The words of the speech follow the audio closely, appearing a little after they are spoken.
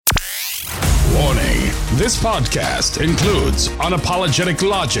This podcast includes unapologetic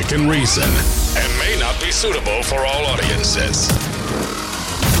logic and reason and may not be suitable for all audiences.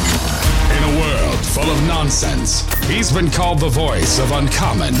 In a world full of nonsense, he's been called the voice of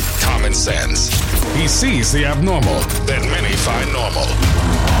uncommon common sense. He sees the abnormal that many find normal.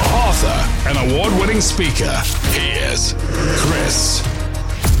 Author and award-winning speaker, he is Chris.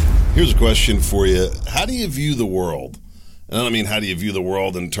 Here's a question for you. How do you view the world? And I don't mean how do you view the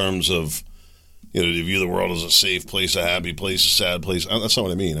world in terms of, do you view the world as a safe place, a happy place, a sad place? That's not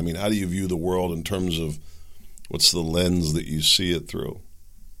what I mean. I mean, how do you view the world in terms of what's the lens that you see it through?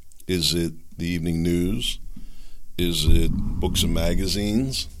 Is it the evening news? Is it books and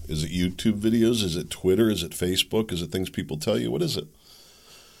magazines? Is it YouTube videos? Is it Twitter? Is it Facebook? Is it things people tell you? What is it?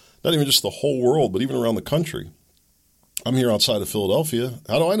 Not even just the whole world, but even around the country. I'm here outside of Philadelphia.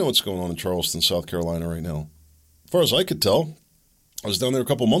 How do I know what's going on in Charleston, South Carolina right now? As far as I could tell, I was down there a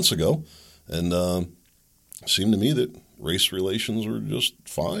couple months ago, and it seemed to me that race relations were just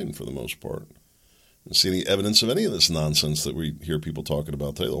fine for the most part. I didn't see any evidence of any of this nonsense that we hear people talking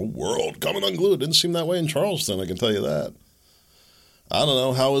about today. The whole world coming unglued. It didn't seem that way in Charleston, I can tell you that. I don't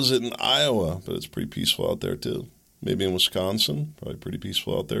know. How is it in Iowa? But it's pretty peaceful out there, too. Maybe in Wisconsin, probably pretty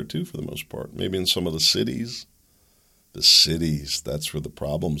peaceful out there, too, for the most part. Maybe in some of the cities. The cities, that's where the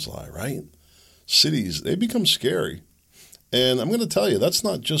problems lie, right? Cities, they become scary. And I'm going to tell you, that's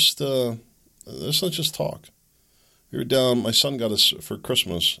not just talk. We were down, my son got us for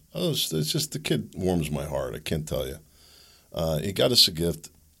Christmas. It's just, the kid warms my heart, I can't tell you. He got us a gift.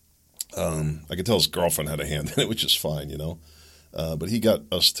 I could tell his girlfriend had a hand in it, which is fine, But he got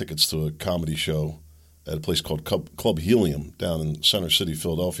us tickets to a comedy show at a place called Club Helium down in Center City,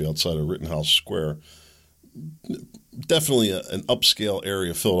 Philadelphia, outside of Rittenhouse Square. Definitely an upscale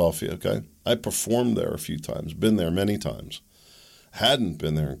area of Philadelphia, okay? I performed there a few times, been there many times. Hadn't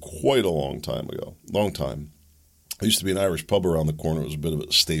been there in quite a long time ago. Long time. There used to be an Irish pub around the corner. It was a bit of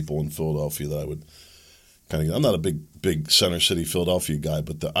a staple in Philadelphia that I would kind of... I'm not a big Center City, Philadelphia guy,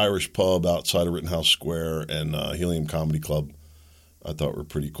 but the Irish pub outside of Rittenhouse Square and Helium Comedy Club I thought were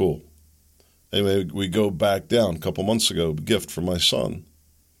pretty cool. Anyway, we go back down a couple months ago, gift for my son.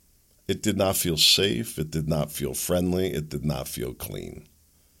 It did not feel safe. It did not feel friendly. It did not feel clean.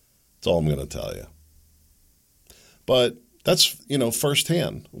 That's all I'm going to tell you. But that's,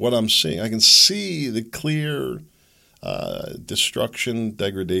 firsthand what I'm seeing. I can see the clear destruction,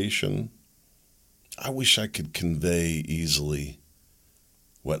 degradation. I wish I could convey easily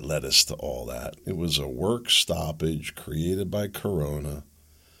what led us to all that. It was a work stoppage created by Corona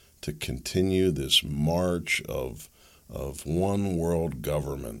to continue this march of one world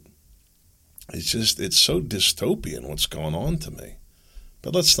government. It's so dystopian what's going on to me.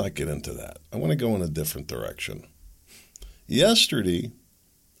 But let's not get into that. I want to go in a different direction. Yesterday,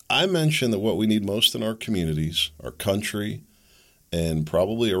 I mentioned that what we need most in our communities, our country, and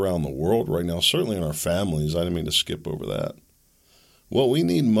probably around the world right now, certainly in our families, I didn't mean to skip over that. What we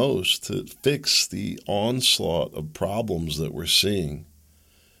need most to fix the onslaught of problems that we're seeing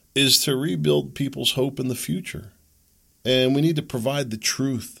is to rebuild people's hope in the future. And we need to provide the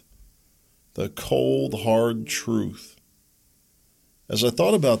truth. The cold, hard truth. As I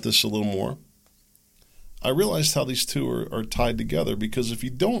thought about this a little more, I realized how these two are tied together, because if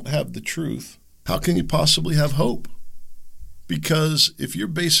you don't have the truth, how can you possibly have hope? Because if you're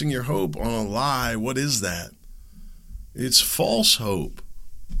basing your hope on a lie, what is that? It's false hope.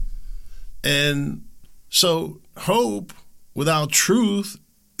 And so hope without truth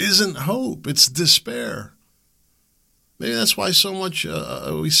isn't hope, it's despair. Maybe that's why so much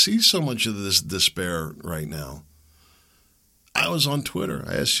we see so much of this despair right now. I was on Twitter.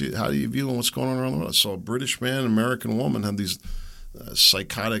 I asked you, how do you view what's going on around the world? I saw a British man and American woman have these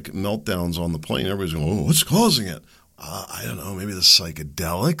psychotic meltdowns on the plane. Everybody's going, oh, what's causing it? I don't know, maybe the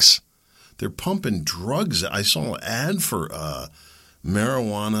psychedelics. They're pumping drugs. I saw an ad for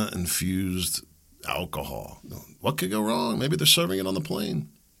marijuana-infused alcohol. What could go wrong? Maybe they're serving it on the plane.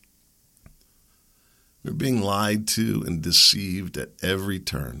 We're being lied to and deceived at every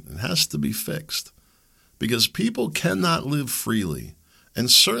turn. It has to be fixed, because people cannot live freely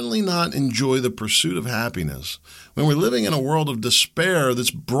and certainly not enjoy the pursuit of happiness when we're living in a world of despair that's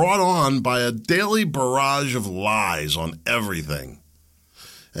brought on by a daily barrage of lies on everything.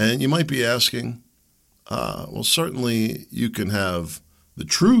 And you might be asking, well, certainly you can have the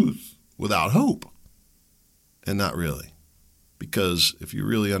truth without hope. And not really. Because if you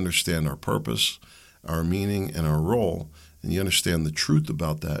really understand our purpose, our meaning, and our role, and you understand the truth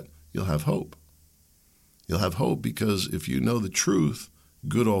about that, you'll have hope. You'll have hope because if you know the truth,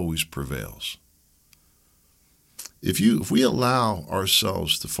 good always prevails. If we allow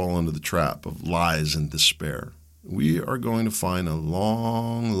ourselves to fall into the trap of lies and despair, we are going to find a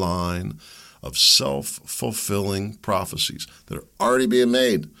long line of self-fulfilling prophecies that are already being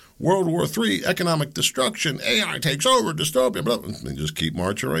made. World War III, economic destruction, AI takes over, dystopia, blah, blah, and just keep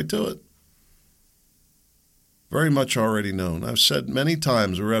marching right to it. Very much already known. I've said many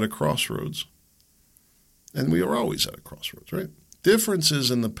times we're at a crossroads. And we are always at a crossroads, right? Differences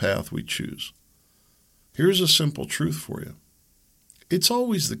in the path we choose. Here's a simple truth for you. It's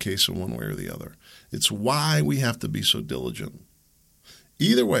always the case in one way or the other. It's why we have to be so diligent.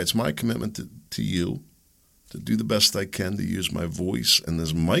 Either way, it's my commitment to you to do the best I can, to use my voice and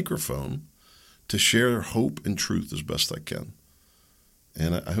this microphone to share hope and truth as best I can.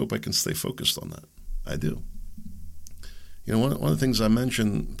 And I hope I can stay focused on that. I do. You know, one of the things I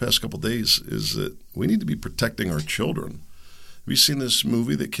mentioned the past couple of days is that we need to be protecting our children. Have you seen this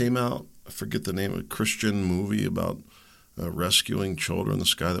movie that came out? I forget the name of it, a Christian movie about rescuing children,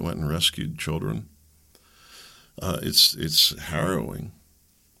 this guy that went and rescued children. It's harrowing.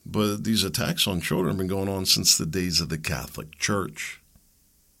 But these attacks on children have been going on since the days of the Catholic Church.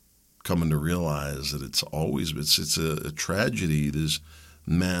 Coming to realize that it's a tragedy, this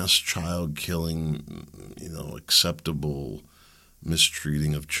mass child killing, acceptable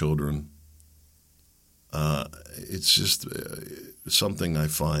mistreating of children. It's just something I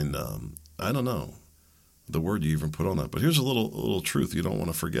find, I don't know the word you even put on that. But here's a little truth you don't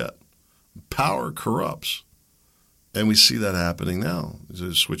want to forget. Power corrupts. And we see that happening now.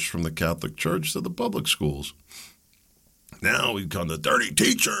 It's switched from the Catholic Church to the public schools. Now we've come to dirty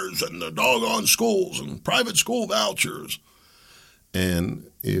teachers and the doggone schools and private school vouchers. And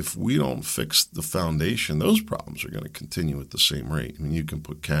if we don't fix the foundation, those problems are going to continue at the same rate. I mean, you can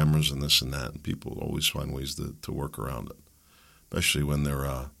put cameras and this and that, and people always find ways to work around it, especially when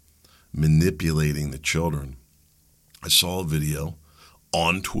they're manipulating the children. I saw a video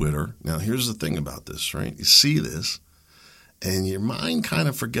on Twitter. Now, here's the thing about this, right? You see this, and your mind kind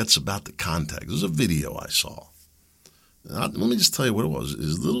of forgets about the context. There's a video I saw. Let me just tell you what it was. It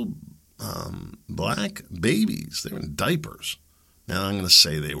was little black babies. They were in diapers. Now, I'm going to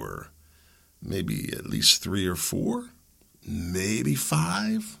say they were maybe at least 3 or 4, maybe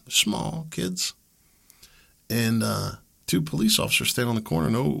 5 small kids. And 2 police officers stand on the corner,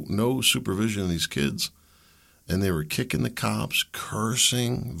 no supervision of these kids. And they were kicking the cops,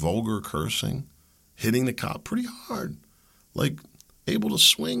 cursing, vulgar cursing, hitting the cop pretty hard, like able to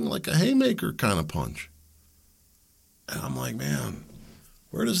swing like a haymaker kind of punch. And I'm like, man,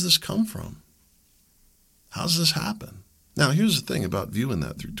 where does this come from? How does this happen? Now, here's the thing about viewing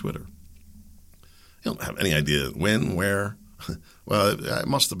that through Twitter. You don't have any idea when, where. Well, it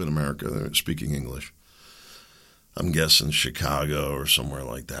must have been America. They were speaking English. I'm guessing Chicago or somewhere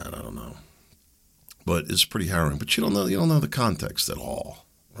like that. I don't know. But it's pretty harrowing. But you don't know the context at all,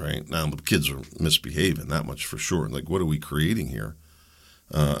 right? Now, the kids are misbehaving, that much for sure. Like, what are we creating here?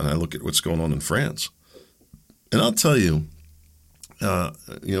 And I look at what's going on in France. And I'll tell you,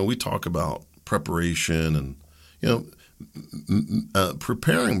 we talk about preparation and,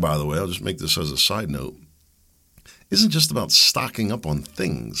 preparing, by the way, I'll just make this as a side note, isn't just about stocking up on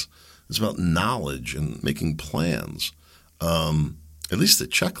things. It's about knowledge and making plans. At least a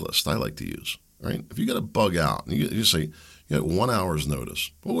checklist I like to use, right? If you got a bug out, and you say, you got 1 hour's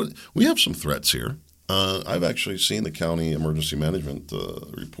notice. Well, we have some threats here. I've actually seen the county emergency management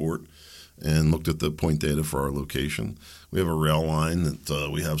report and looked at the point data for our location. We have a rail line that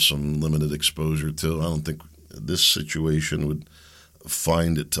we have some limited exposure to. I don't think this situation would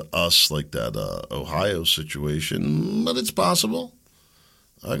find it to us like that Ohio situation, but it's possible.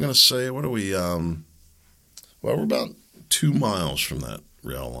 I'm going to say, what are we? We're about 2 miles from that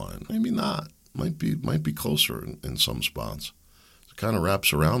rail line. Maybe not. Might be closer in some spots. It kind of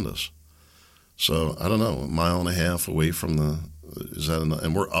wraps around us. So I don't know, 1.5 miles away from is that enough?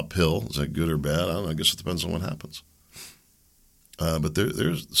 And we're uphill. Is that good or bad? I don't know. I guess it depends on what happens. But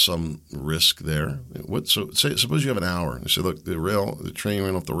there's some risk there. Suppose you have an hour. You say, look, the train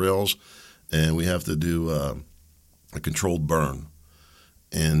ran off the rails, and we have to do a controlled burn.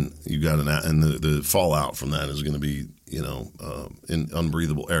 And you got and the fallout from that is going to be, in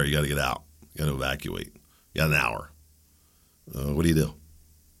unbreathable air. You got to get out. You got to evacuate. You got an hour. What do?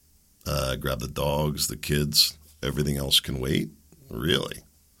 Grab the dogs, the kids. Everything else can wait. Really?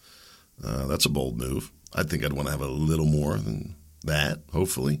 That's a bold move. I think I'd want to have a little more than that,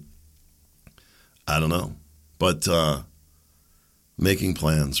 hopefully. I don't know. But making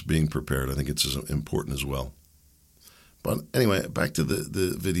plans, being prepared, I think it's as important as well. But anyway, back to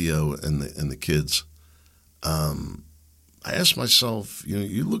the video and the kids. I ask myself,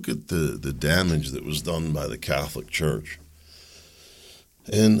 you look at the damage that was done by the Catholic Church.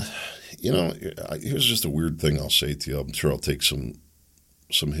 And, here's just a weird thing I'll say to you. I'm sure I'll take some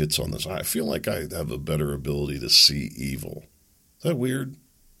hits on this. I feel like I have a better ability to see evil. Is that weird?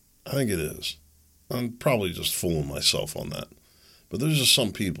 I think it is. I'm probably just fooling myself on that. But there's just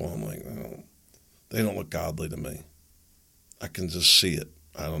some people I'm like, oh, they don't look godly to me. I can just see it.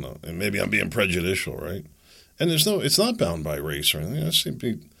 I don't know. And maybe I'm being prejudicial, right? And it's not bound by race or anything. I see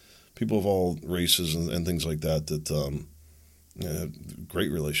people of all races and things like that have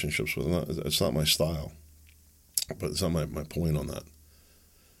great relationships with them. It's not my style. But it's not my point on that.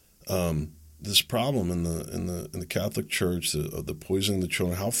 This problem in the Catholic Church of the poisoning the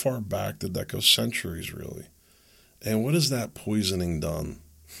children, how far back did that go? Centuries, really. And what has that poisoning done?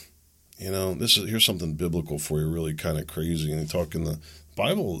 Here's something biblical for you, really kind of crazy. And you talk in the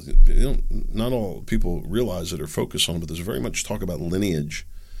Bible, not all people realize it or focus on it, but there's very much talk about lineage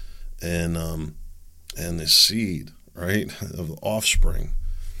and the seed, right, of offspring.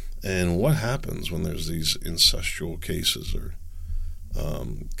 And what happens when there's these incestual cases or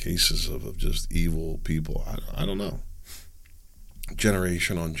cases of just evil people? I don't know.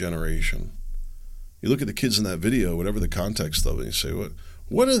 Generation on generation. You look at the kids in that video, whatever the context of it, you say,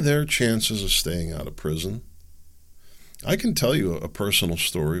 what are their chances of staying out of prison? I can tell you a personal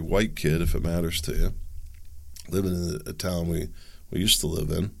story, white kid, if it matters to you, living in a town we used to live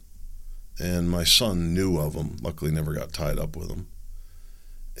in, and my son knew of them, luckily never got tied up with them,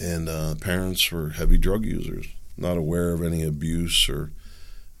 and parents were heavy drug users, not aware of any abuse or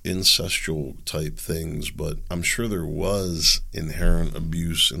incestual type things, but I'm sure there was inherent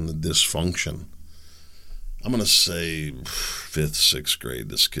abuse in the dysfunction. I'm going to say 5th, 6th grade,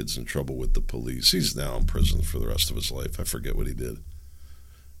 this kid's in trouble with the police. He's now in prison for the rest of his life. I forget what he did.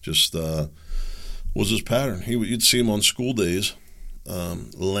 Just was his pattern. You'd see him on school days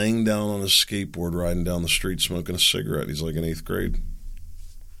laying down on his skateboard, riding down the street, smoking a cigarette. He's like in 8th grade.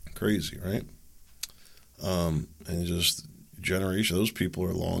 Crazy, right? And just generation, those people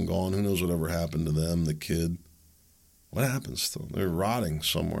are long gone. Who knows whatever happened to them, the kid. What happens to them? They're rotting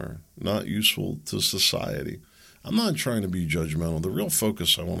somewhere, not useful to society. I'm not trying to be judgmental. The real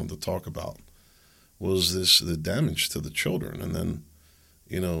focus I wanted to talk about was the damage to the children. And then,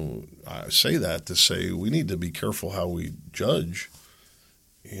 I say that to say we need to be careful how we judge.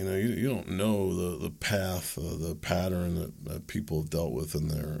 You don't know the path, the pattern that people have dealt with in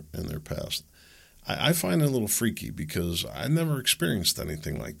their past. I find it a little freaky because I never experienced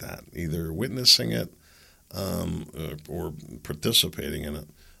anything like that, either witnessing it or participating in it.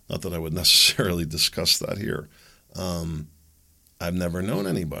 Not that I would necessarily discuss that here. I've never known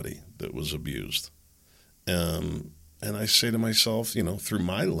anybody that was abused. And I say to myself, through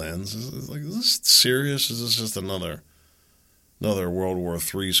my lens, is this serious? Is this just another World War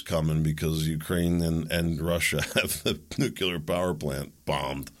III's coming because Ukraine and Russia have the nuclear power plant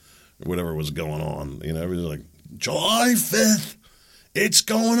bombed or whatever was going on? Everybody's like, July 5th, it's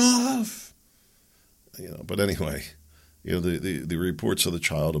going off. But anyway, the reports of the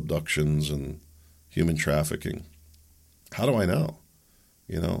child abductions and human trafficking. How do I know?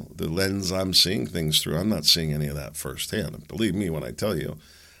 The lens I'm seeing things through, I'm not seeing any of that firsthand. And believe me when I tell you,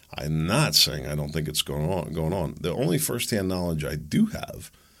 I'm not saying I don't think it's going on. The only firsthand knowledge I do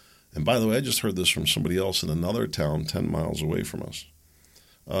have, and by the way, I just heard this from somebody else in another town 10 miles away from us.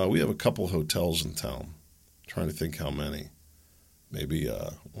 We have a couple hotels in town. I'm trying to think how many. Maybe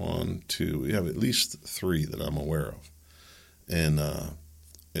 1, 2. We have at least 3 that I'm aware of. And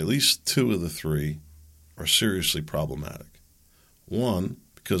at least 2 of the 3 are seriously problematic. One,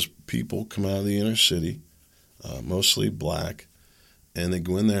 because people come out of the inner city, mostly black, and they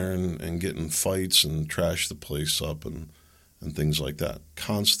go in there and get in fights and trash the place up and things like that.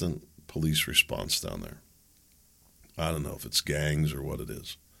 Constant police response down there. I don't know if it's gangs or what it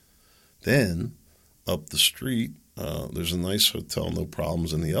is. Then, up the street, there's a nice hotel, no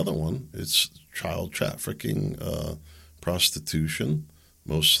problems. And the other one, it's child trafficking, prostitution,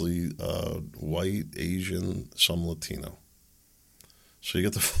 mostly white, Asian, some Latino. So you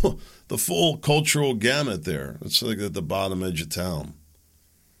get the full cultural gamut there. It's like at the bottom edge of town.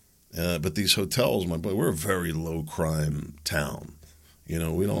 But these hotels, my boy, we're a very low crime town. We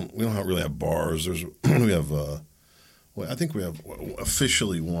don't really have bars. We have. I think we have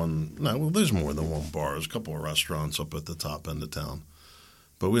officially one. No, well, there's more than one bar. There's a couple of restaurants up at the top end of town,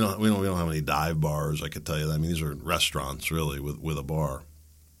 but we don't have any dive bars. I could tell you that. I mean, these are restaurants really with a bar,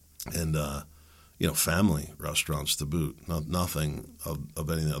 and family restaurants to boot. Nothing of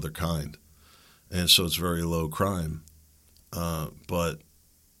any other kind, and so it's very low crime. But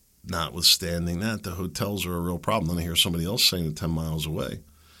notwithstanding that, the hotels are a real problem. Then I hear somebody else saying it 10 miles away.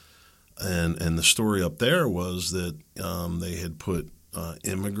 And the story up there was that they had put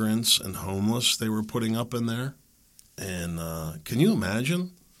immigrants and homeless they were putting up in there. And can you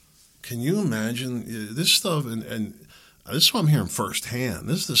imagine? Can you imagine this stuff? And this is what I'm hearing firsthand.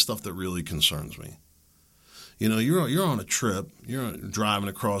 This is the stuff that really concerns me. You know, you're on a trip, you're driving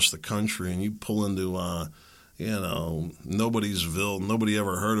across the country, and you pull into, Nobodiesville, nobody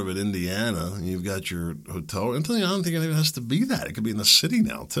ever heard of it, Indiana, and you've got your hotel. And I don't think it even has to be that. It could be in the city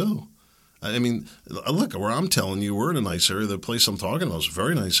now, too. I mean, look, where I'm telling you, we're in a nice area. The place I'm talking about is a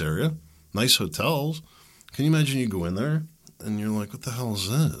very nice area, nice hotels. Can you imagine you go in there, and you're like, what the hell is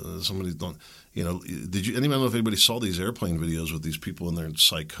that? Somebody's don't, anybody know if anybody saw these airplane videos with these people in their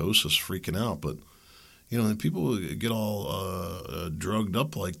psychosis freaking out, but people get all drugged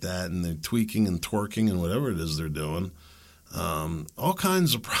up like that, and they're tweaking and twerking and whatever it is they're doing. All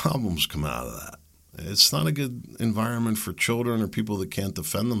kinds of problems come out of that. It's not a good environment for children or people that can't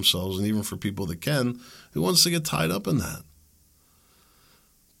defend themselves, and even for people that can, who wants to get tied up in that.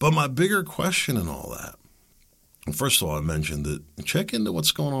 But my bigger question in all that, first of all, I mentioned that check into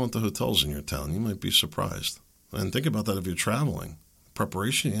what's going on at the hotels in your town. You might be surprised. And think about that if you're traveling.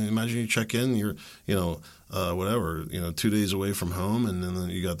 Preparation. Imagine you check in, you're, 2 days away from home, and then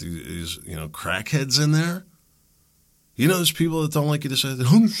you got these crackheads in there. There's people that don't like you to say,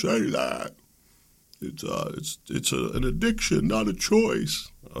 don't say that. It's an addiction, not a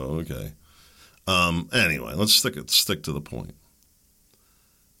choice. Oh, okay. Anyway, let's stick to the point.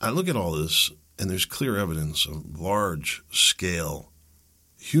 I look at all this, and there's clear evidence of large-scale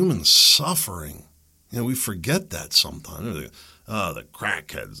human suffering. We forget that sometimes. The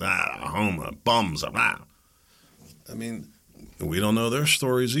crackheads, the homeless, bums. I mean, we don't know their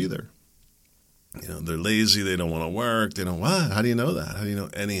stories either. They're lazy. They don't want to work. They don't. What? How do you know that? How do you know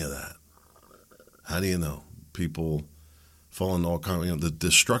any of that? How do you know? People fall into all kinds of, the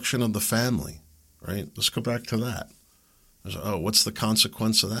destruction of the family, right? Let's go back to that. What's the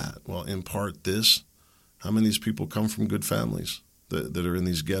consequence of that? Well, in part this. How many of these people come from good families that are in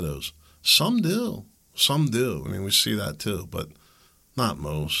these ghettos? Some do. Some do. I mean, we see that too, but not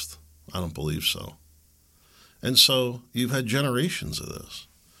most. I don't believe so. And so you've had generations of this.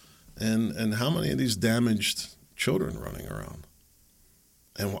 And how many of these damaged children running around?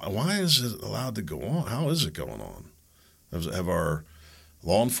 And why is it allowed to go on? How is it going on? Have our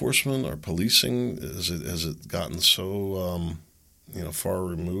law enforcement, our policing, has it gotten so far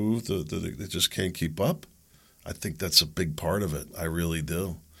removed that it just can't keep up? I think that's a big part of it. I really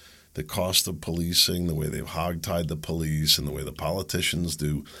do. The cost of policing, the way they've hogtied the police, and the way the politicians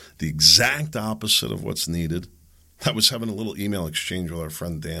do the exact opposite of what's needed. I was having a little email exchange with our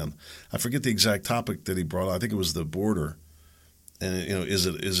friend Dan. I forget the exact topic that he brought up. I think it was the border. And is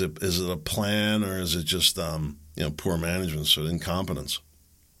it a plan, or is it just poor management, so incompetence?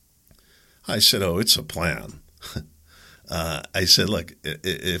 I said, it's a plan. I said, look,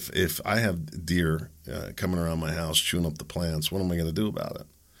 if I have deer coming around my house chewing up the plants, what am I going to do about it?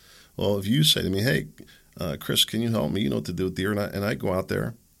 Well, if you say to me, hey, Chris, can you help me? You know what to do with deer. And I go out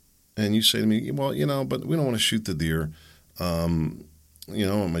there, and you say to me, well, but we don't want to shoot the deer.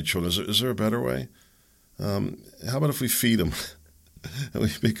 My children, is there a better way? How about if we feed them and we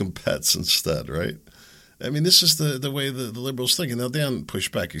make them pets instead, right? I mean, this is the way the liberals think. And now Dan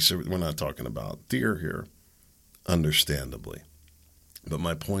pushed back. He said, we're not talking about deer here, understandably. But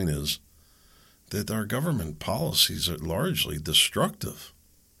my point is that our government policies are largely destructive.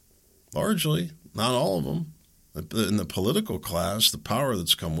 Largely, not all of them. In the political class, the power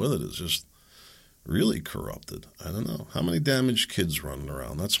that's come with it is just really corrupted. I don't know. How many damaged kids running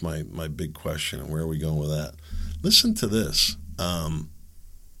around? That's my big question, and where are we going with that? Listen to this.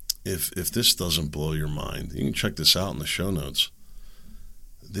 If this doesn't blow your mind, you can check this out in the show notes.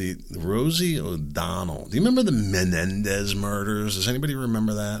 The Rosie O'Donnell. Do you remember the Menendez murders? Does anybody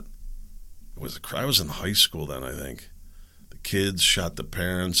remember that? I was in high school then, I think. Kids shot the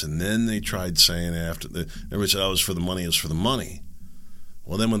parents, and then they tried saying everybody said, it was for the money, it was for the money.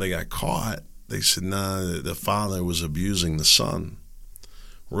 Well, then when they got caught, they said, the father was abusing the son.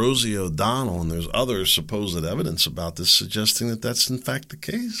 Rosie O'Donnell, and there's other supposed evidence about this suggesting that that's in fact the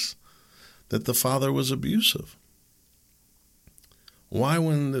case, that the father was abusive. Why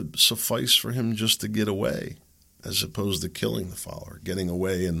wouldn't it suffice for him just to get away as opposed to killing the father, getting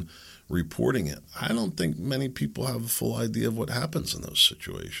away and reporting it? I don't think many people have a full idea of what happens in those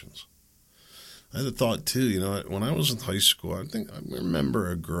situations. I had a thought too, when I was in high school, I remember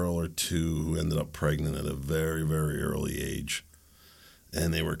a girl or two who ended up pregnant at a very, very early age.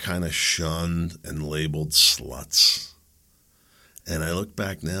 And they were kind of shunned and labeled sluts. And I look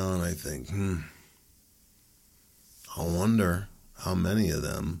back now and I think, I wonder how many of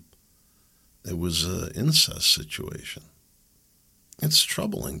them it was an incest situation. It's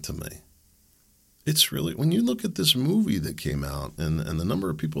troubling to me. It's really, when you look at this movie that came out and the number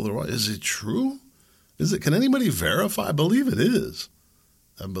of people that are, is it true? Can anybody verify? I believe it is.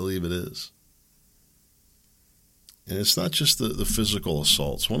 I believe it is. And it's not just the physical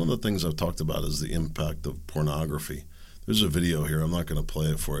assaults. One of the things I've talked about is the impact of pornography. There's a video here. I'm not going to play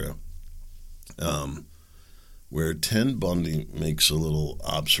it for you. Where Ted Bundy makes a little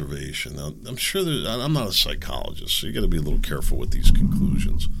observation. Now, I'm sure I'm not a psychologist, so you got to be a little careful with these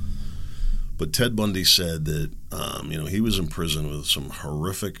conclusions. But Ted Bundy said that he was in prison with some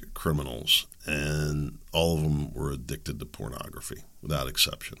horrific criminals, and all of them were addicted to pornography, without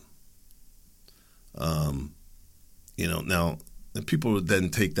exception. Now people would then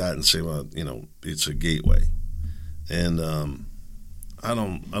take that and say, well, it's a gateway, and I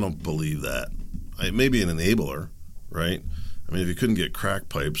don't believe that. It may be an enabler, right? I mean, if you couldn't get crack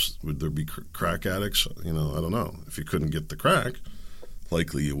pipes, would there be crack addicts? I don't know. If you couldn't get the crack,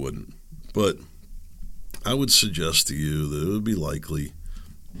 likely you wouldn't. But I would suggest to you that it would be likely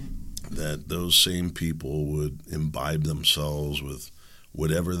that those same people would imbibe themselves with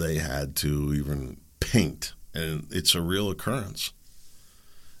whatever they had to, even paint. And it's a real occurrence.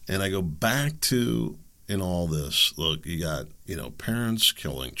 And I go back to, in all this, look, you got, parents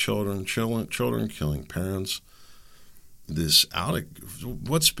killing children, children killing parents. This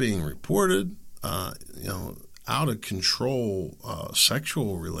what's being reported, out of control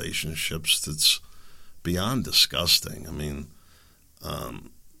sexual relationships that's beyond disgusting. I mean, I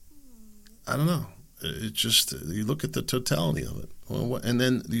don't know. It just, you look at the totality of it. And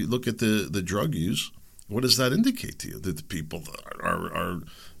then you look at the drug use. What does that indicate to you? That the people are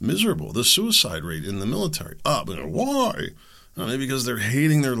miserable. The suicide rate in the military up. Why? Maybe because they're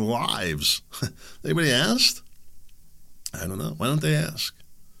hating their lives. Anybody asked? I don't know. Why don't they ask?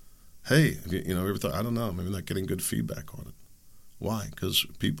 Hey, ever thought, I don't know, maybe not getting good feedback on it. Why? Because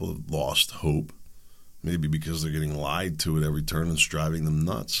people have lost hope. Maybe because they're getting lied to at every turn and it's driving them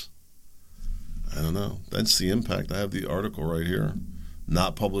nuts. I don't know. That's the impact. I have the article right here.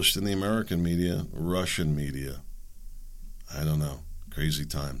 Not published in the American media, Russian media. I don't know. Crazy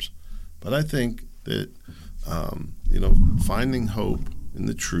times. But I think that, finding hope in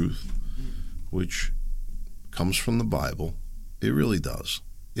the truth, which comes from the Bible, it really does.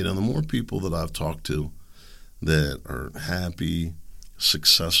 The more people that I've talked to that are happy,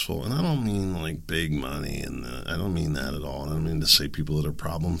 successful, and I don't mean like big money, and I don't mean that at all. I don't mean to say people that are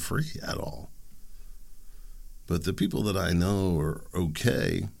problem-free at all. But the people that I know are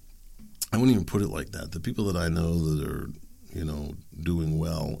okay, I wouldn't even put it like that. The people that I know that are, doing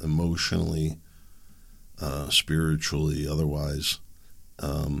well emotionally, spiritually, otherwise,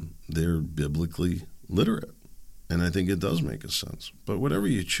 they're biblically literate. And I think it does make a sense. But whatever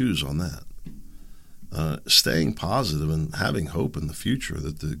you choose on that, staying positive and having hope in the future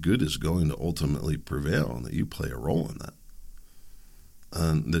that the good is going to ultimately prevail and that you play a role in that.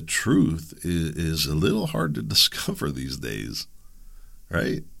 And the truth is a little hard to discover these days,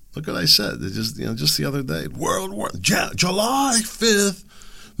 right? Look what I said. Just the other day, July 5th,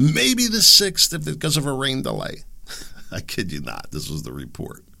 maybe the 6th because of a rain delay. I kid you not. This was the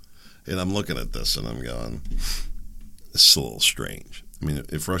report. And I'm looking at this and I'm going, it's a little strange. I mean,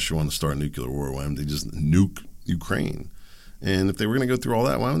 if Russia wanted to start a nuclear war, why don't they just nuke Ukraine? And if they were going to go through all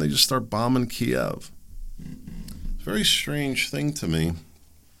that, why don't they just start bombing Kiev? It's a very strange thing to me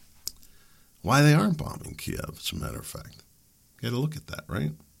why they aren't bombing Kiev, as a matter of fact. You got to look at that,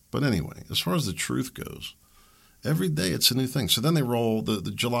 right? But anyway, as far as the truth goes, every day it's a new thing. So then they roll, the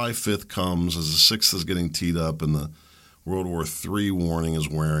July 5th comes as the 6th is getting teed up and the World War III warning is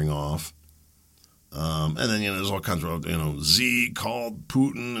wearing off. And then, there's all kinds of, Z called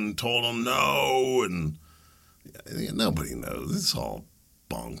Putin and told him no, and nobody knows. It's all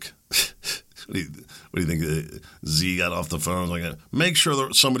bunk. What do you think? Z got off the phone. Was like, make sure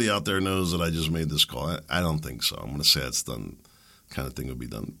that somebody out there knows that I just made this call. I don't think so. I'm going to say it's done. Kind of thing would be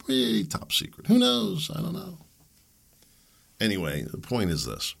done pretty top secret. Who knows? I don't know. Anyway, the point is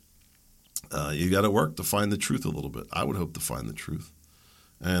this. You got to work to find the truth a little bit. I would hope to find the truth.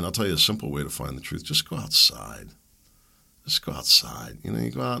 And I'll tell you a simple way to find the truth. Just go outside. Just go outside. You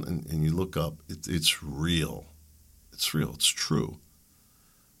go out and you look up. It's real. It's real. It's true.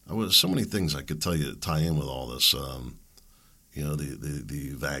 So many things I could tell you that tie in with all this.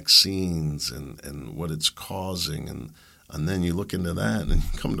 The vaccines and what it's causing. And then you look into that and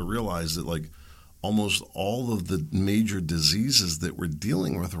you come to realize that like almost all of the major diseases that we're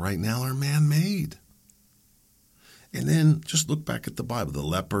dealing with right now are man-made. And then just look back at the Bible, the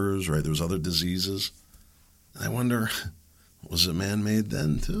lepers, right? There was other diseases. And I wonder, was it man-made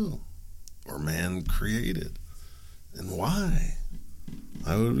then too? Or man-created? And why?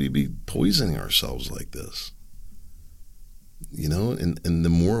 Why would we be poisoning ourselves like this? You know, and the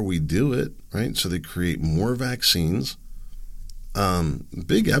more we do it, right? So they create more vaccines.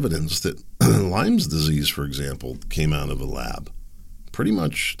 Big evidence that Lyme's disease, for example, came out of a lab. Pretty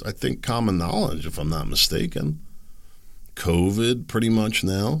much, I think, common knowledge, if I'm not mistaken. COVID, pretty much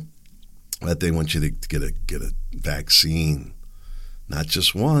now, that they want you to get a vaccine, not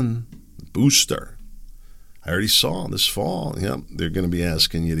just one, booster. I already saw this fall, they're going to be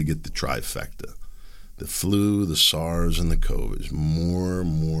asking you to get the trifecta, the flu, the SARS, and the COVID.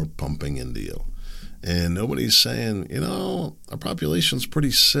 More pumping into you. And nobody's saying, our population's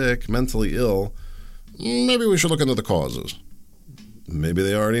pretty sick, mentally ill. Maybe we should look into the causes. Maybe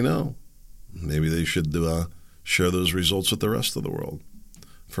they already know. Maybe they should share those results with the rest of the world.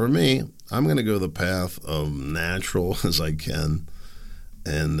 For me, I'm going to go the path of natural as I can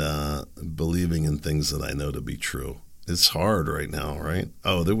and believing in things that I know to be true. It's hard right now, right?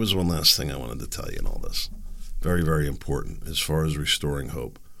 Oh, there was one last thing I wanted to tell you in all this. Very, very important as far as restoring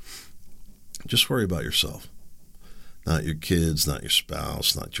hope. Just worry about yourself. Not your kids, not your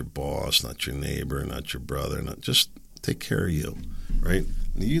spouse, not your boss, not your neighbor, not your brother. Just take care of you, right?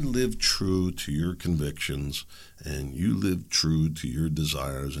 You live true to your convictions and you live true to your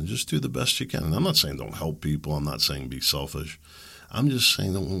desires and just do the best you can. And I'm not saying don't help people. I'm not saying be selfish. I'm just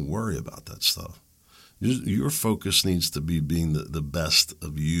saying don't worry about that stuff. Your focus needs to be being the best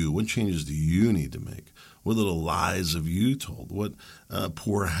of you. What changes do you need to make? What little lies have you told? What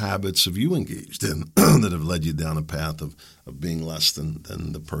poor habits have you engaged in that have led you down a path of being less than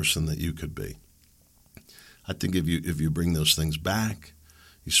the person that you could be? I think if you bring those things back,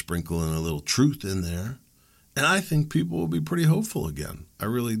 you sprinkle in a little truth in there, and I think people will be pretty hopeful again. I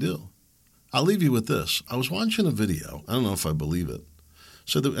really do. I'll leave you with this. I was watching a video. I don't know if I believe it.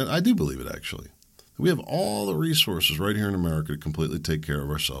 And I do believe it, actually. We have all the resources right here in America to completely take care of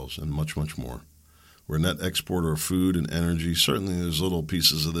ourselves and much, much more. We're a net exporter of food and energy. Certainly there's little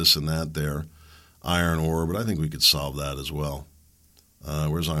pieces of this and that there, iron ore, but I think we could solve that as well.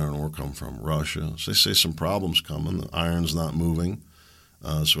 Where's iron ore come from? Russia. So they say some problems coming. The iron's not moving.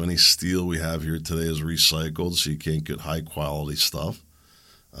 So any steel we have here today is recycled, so you can't get high-quality stuff.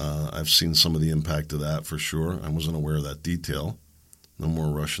 I've seen some of the impact of that for sure. I wasn't aware of that detail. No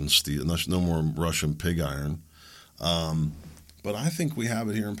more Russian steel, no more Russian pig iron. But I think we have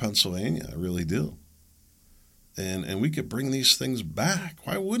it here in Pennsylvania. I really do. And we could bring these things back.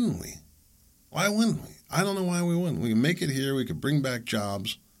 Why wouldn't we? Why wouldn't we? I don't know why we wouldn't. We can make it here. We could bring back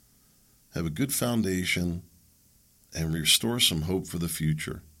jobs, have a good foundation, and restore some hope for the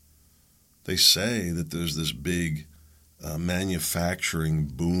future. They say that there's this big manufacturing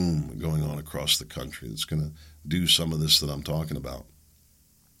boom going on across the country that's going to do some of this that I'm talking about.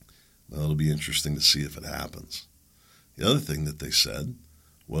 Well, it'll be interesting to see if it happens. The other thing that they said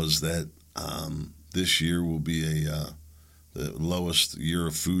was that this year will be the lowest year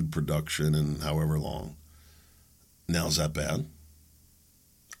of food production in however long. Now, is that bad?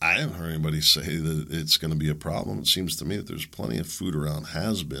 I haven't heard anybody say that it's going to be a problem. It seems to me that there's plenty of food around,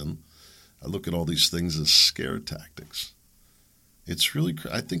 has been. I look at all these things as scare tactics. It's really,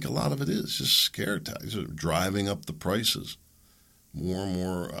 I think a lot of it is just scare tactics, driving up the prices. More and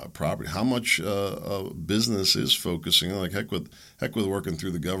more property. How much business is focusing on, heck with working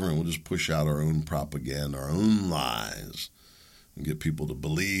through the government, we'll just push out our own propaganda, our own lies, and get people to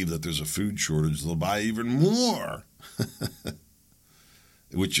believe that there's a food shortage. They'll buy even more,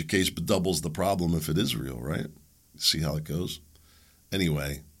 in which case doubles the problem if it is real, right? See how it goes?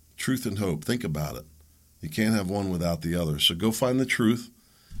 Anyway, truth and hope. Think about it. You can't have one without the other. So go find the truth.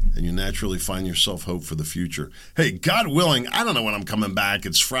 And you naturally find yourself hope for the future. Hey, God willing, I don't know when I'm coming back.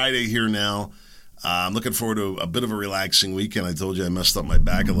 It's Friday here now. I'm looking forward to a bit of a relaxing weekend. I told you I messed up my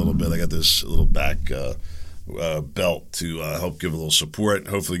back a little bit. I got this little back belt to help give a little support.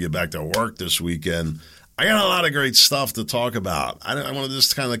 Hopefully get back to work this weekend. I got a lot of great stuff to talk about. I want to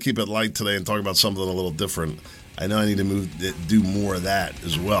just kind of keep it light today and talk about something a little different. I know I need to do more of that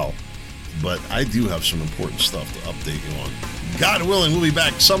as well. But I do have some important stuff to update you on. God willing, we'll be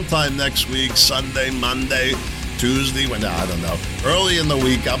back sometime next week, Sunday, Monday, Tuesday, I don't know. Early in the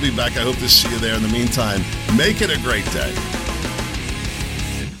week, I'll be back. I hope to see you there. In the meantime, make it a great day.